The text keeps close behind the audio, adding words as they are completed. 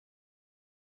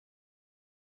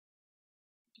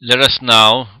Let us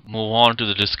now move on to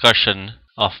the discussion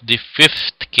of the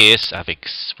fifth case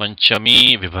affix,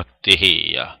 Panchami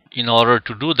Vibhaktihi. In order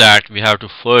to do that, we have to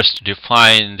first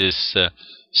define this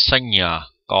sanya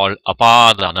called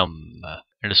apadanam.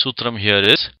 And the sutram here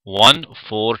is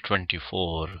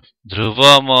 1.4.24.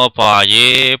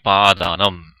 Dhruvamapaye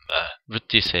padanam.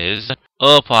 Vritti says,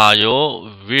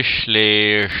 apayo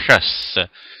vishleshas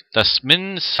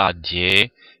tasmin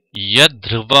sadhye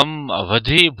yadhruvam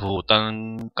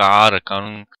avadhibhutam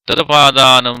karakam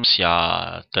tadapadanam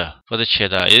syat.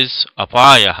 Padacheda is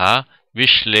apayaha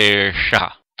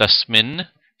vishlesha tasmin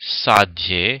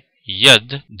sadhye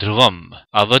yad dhruvam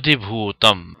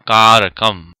avadhibhutam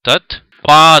karakam tat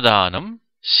padanam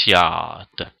syat.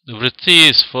 The vritti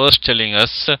is first telling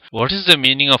us what is the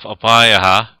meaning of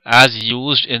apayaha as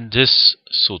used in this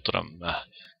sutram.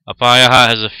 Apayaha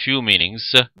has a few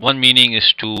meanings. One meaning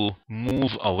is to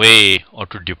move away or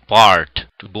to depart,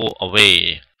 to go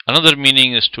away. Another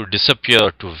meaning is to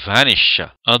disappear, to vanish.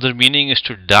 Another meaning is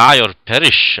to die or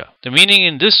perish. The meaning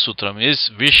in this sutram is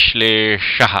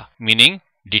vishlesha, meaning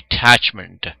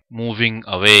detachment, moving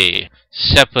away,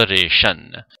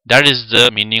 separation. That is the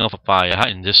meaning of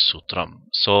apayaha in this sutram.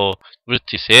 So,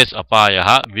 vritti says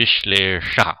apayaha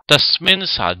vishlesha tasmin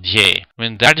sadhye,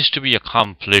 when that is to be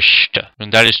accomplished,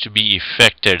 when that is to be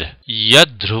effected.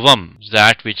 Yad dhruvam,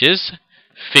 that which is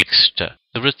fixed.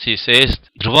 The vritti says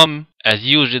dhruvam as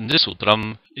used in this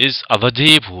sutram is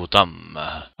avadhibhutam.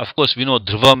 Of course, we know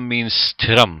dhruvam means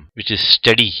sthiram, which is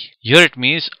steady. Here it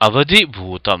means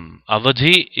avadhibhutam.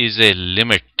 Avadhi is a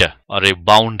limit or a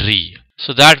boundary.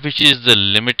 So that which is the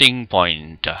limiting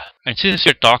point. And since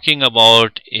we are talking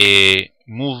about a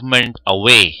movement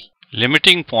away,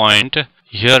 limiting point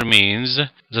here means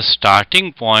the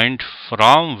starting point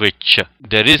from which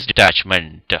there is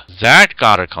detachment. That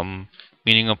karakam,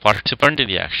 meaning a participant in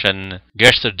the action,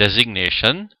 gets the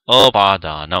designation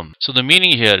apadanam. So the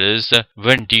meaning here is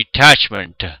when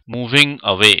detachment, moving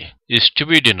away, is to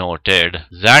be denoted,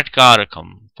 that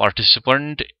karakam,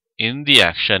 participant in the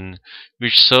action,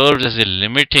 which serves as a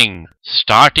limiting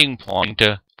starting point,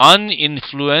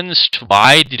 uninfluenced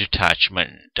by the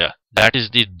detachment. That is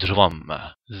the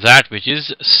dhruvam, that which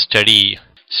is steady.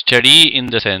 Steady in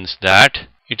the sense that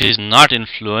it is not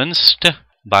influenced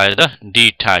by the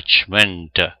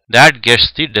detachment. That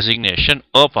gets the designation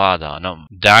apadanam,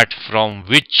 that from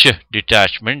which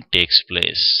detachment takes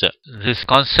place. This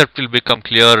concept will become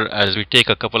clear as we take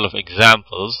a couple of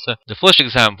examples. The first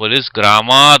example is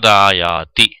gramad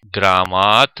ayati.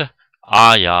 Gramat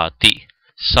ayati.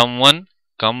 Someone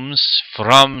comes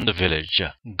from the village.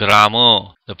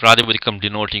 Grama, the pradipadikam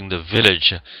denoting the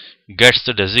village, gets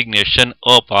the designation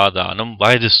apadanam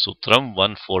by this sutram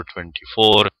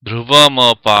 1.4.24.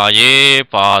 Dhruvamapaye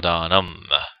padanam.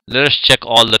 Let us check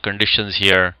all the conditions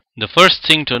here. The first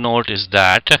thing to note is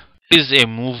that it is a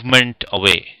movement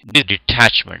away, this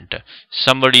detachment.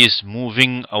 Somebody is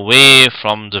moving away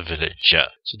from the village.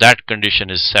 So that condition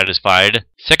is satisfied.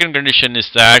 Second condition is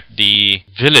that the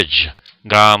village,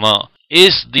 grama,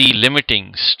 is the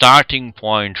limiting starting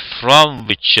point from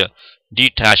which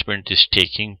detachment is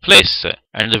taking place,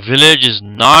 and the village is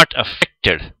not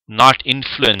affected, not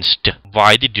influenced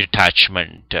by the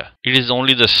detachment. It is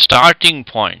only the starting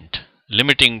point,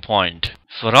 limiting point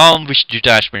from which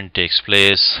detachment takes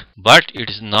place, but it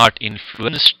is not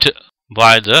influenced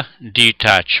by the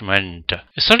detachment.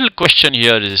 A subtle question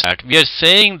here is that we are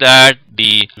saying that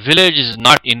the village is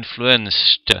not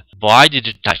influenced by the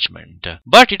detachment,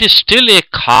 but it is still a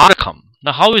karakam.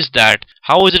 Now how is that?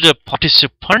 How is it a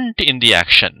participant in the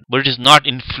action, but it is not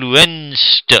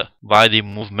influenced by the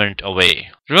movement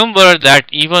away? Remember that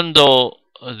even though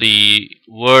the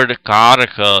word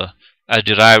karaka as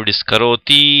derived is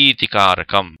karoti iti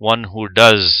karakam, one who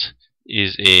does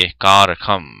is a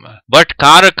karakam. But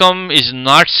karakam is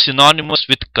not synonymous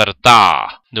with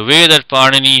karta. The way that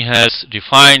Panini has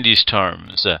defined these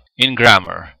terms in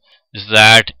grammar is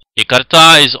that a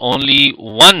karta is only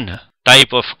one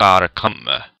type of karakam.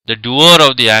 The doer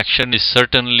of the action is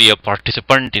certainly a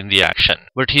participant in the action,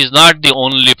 but he is not the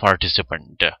only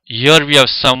participant. Here we have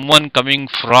someone coming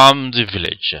from the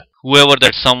village. Whoever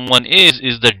that someone is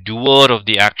the doer of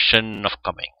the action of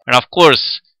coming. And of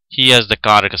course, he has the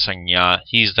karaka sanya,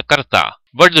 he is the karta.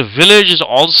 But the village is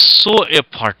also a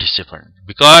participant,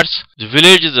 because the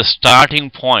village is the starting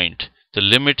point, the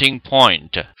limiting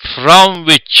point from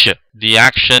which the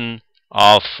action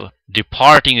of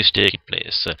departing is taking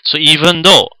place. So even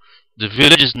though the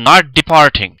village is not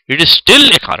departing, it is still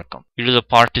a karakam. It is a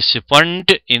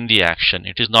participant in the action.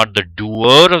 It is not the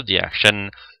doer of the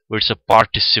action, it's a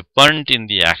participant in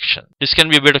the action. This can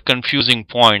be a bit of confusing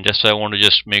point. That's why I want to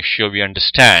just make sure we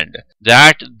understand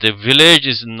that the village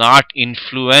is not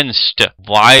influenced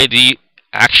by the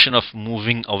action of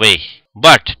moving away,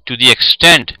 but to the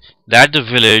extent that the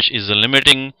village is a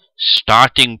limiting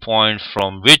starting point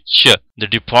from which the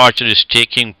departure is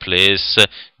taking place,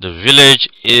 the village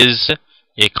is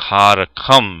a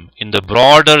karakam in the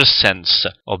broader sense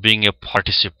of being a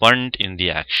participant in the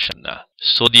action.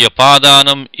 So the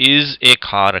apadanam is a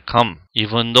karakam.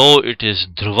 Even though it is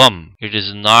dhruvam, it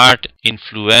is not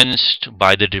influenced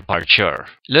by the departure.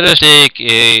 Let us take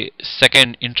a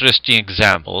second interesting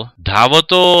example.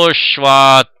 Dhavato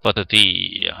shvat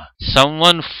patati.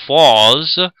 Someone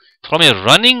falls from a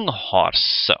running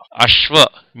horse. Ashva,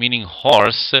 meaning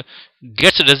horse,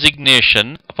 gets a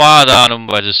designation apadanam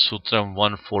by the Sutram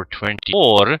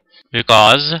 1424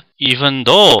 because even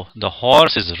though the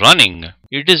horse is running,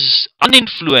 it is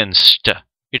uninfluenced.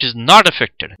 It is not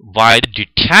affected by the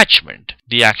detachment,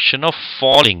 the action of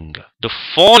falling. The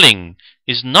falling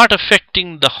is not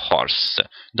affecting the horse.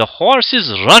 The horse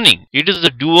is running. It is the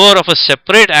doer of a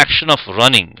separate action of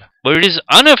running, but it is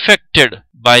unaffected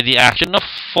by the action of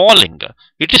falling.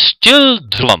 It is still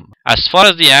dhruvam. As far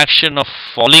as the action of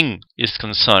falling is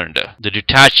concerned, the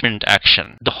detachment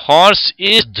action, the horse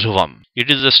is dhruvam. It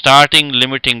is the starting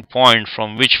limiting point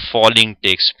from which falling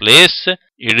takes place.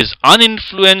 It is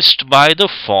uninfluenced by the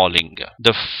falling.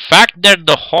 The fact that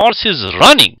the horse is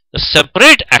running, the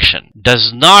separate action,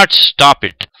 does not stop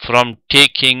it from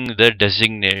taking the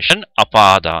designation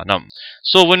apadanam.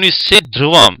 So when we say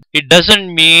dhruvam, it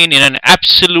doesn't mean in an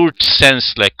absolute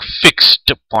sense like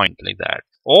fixed point like that.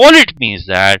 All it means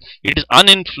that it is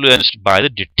uninfluenced by the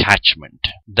detachment.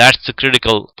 That's the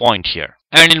critical point here.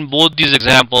 And in both these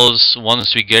examples,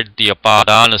 once we get the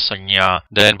apadana sanya,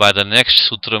 then by the next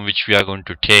sutram which we are going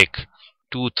to take,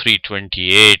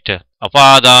 2.3.28,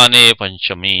 apadane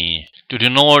panchami. To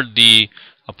denote the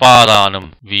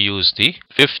apadanam, we use the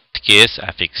fifth case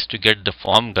affix to get the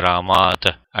form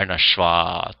gramat and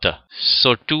ashvat.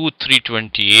 So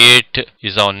 2.3.28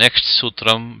 is our next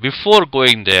sutram. Before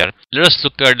going there, let us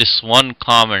look at this one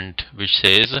comment which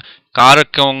says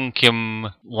karakam kim.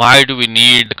 Why do we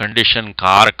need the condition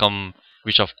karakam,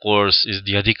 which of course is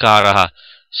the adhikara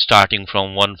starting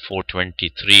from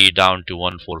 1.4.23 down to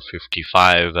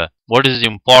 1.4.55. What is the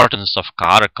importance of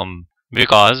karakam?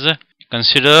 Because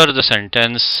consider the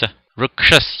sentence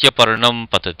Vrikshasya parnam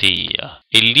patati.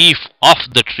 A leaf off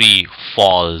the tree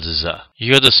falls.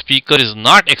 Here the speaker is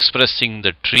not expressing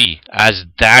the tree as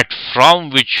that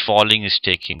from which falling is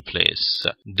taking place.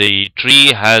 The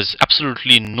tree has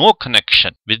absolutely no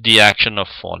connection with the action of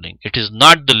falling. It is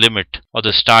not the limit or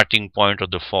the starting point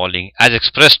of the falling as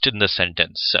expressed in the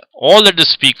sentence. All that the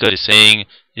speaker is saying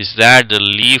is that the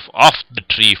leaf off the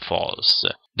tree falls.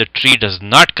 The tree does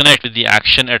not connect with the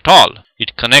action at all.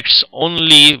 It connects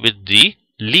only with the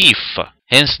leaf.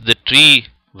 Hence the tree,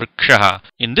 vriksha,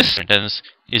 in this sentence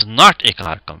is not a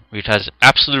karakam. It has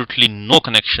absolutely no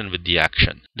connection with the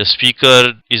action. The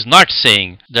speaker is not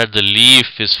saying that the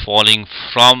leaf is falling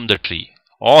from the tree.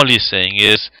 All he is saying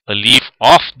is a leaf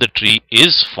off the tree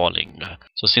is falling.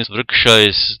 So since vriksha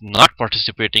is not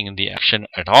participating in the action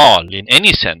at all in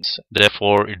any sense,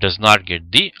 therefore it does not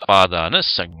get the apadana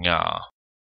sanya.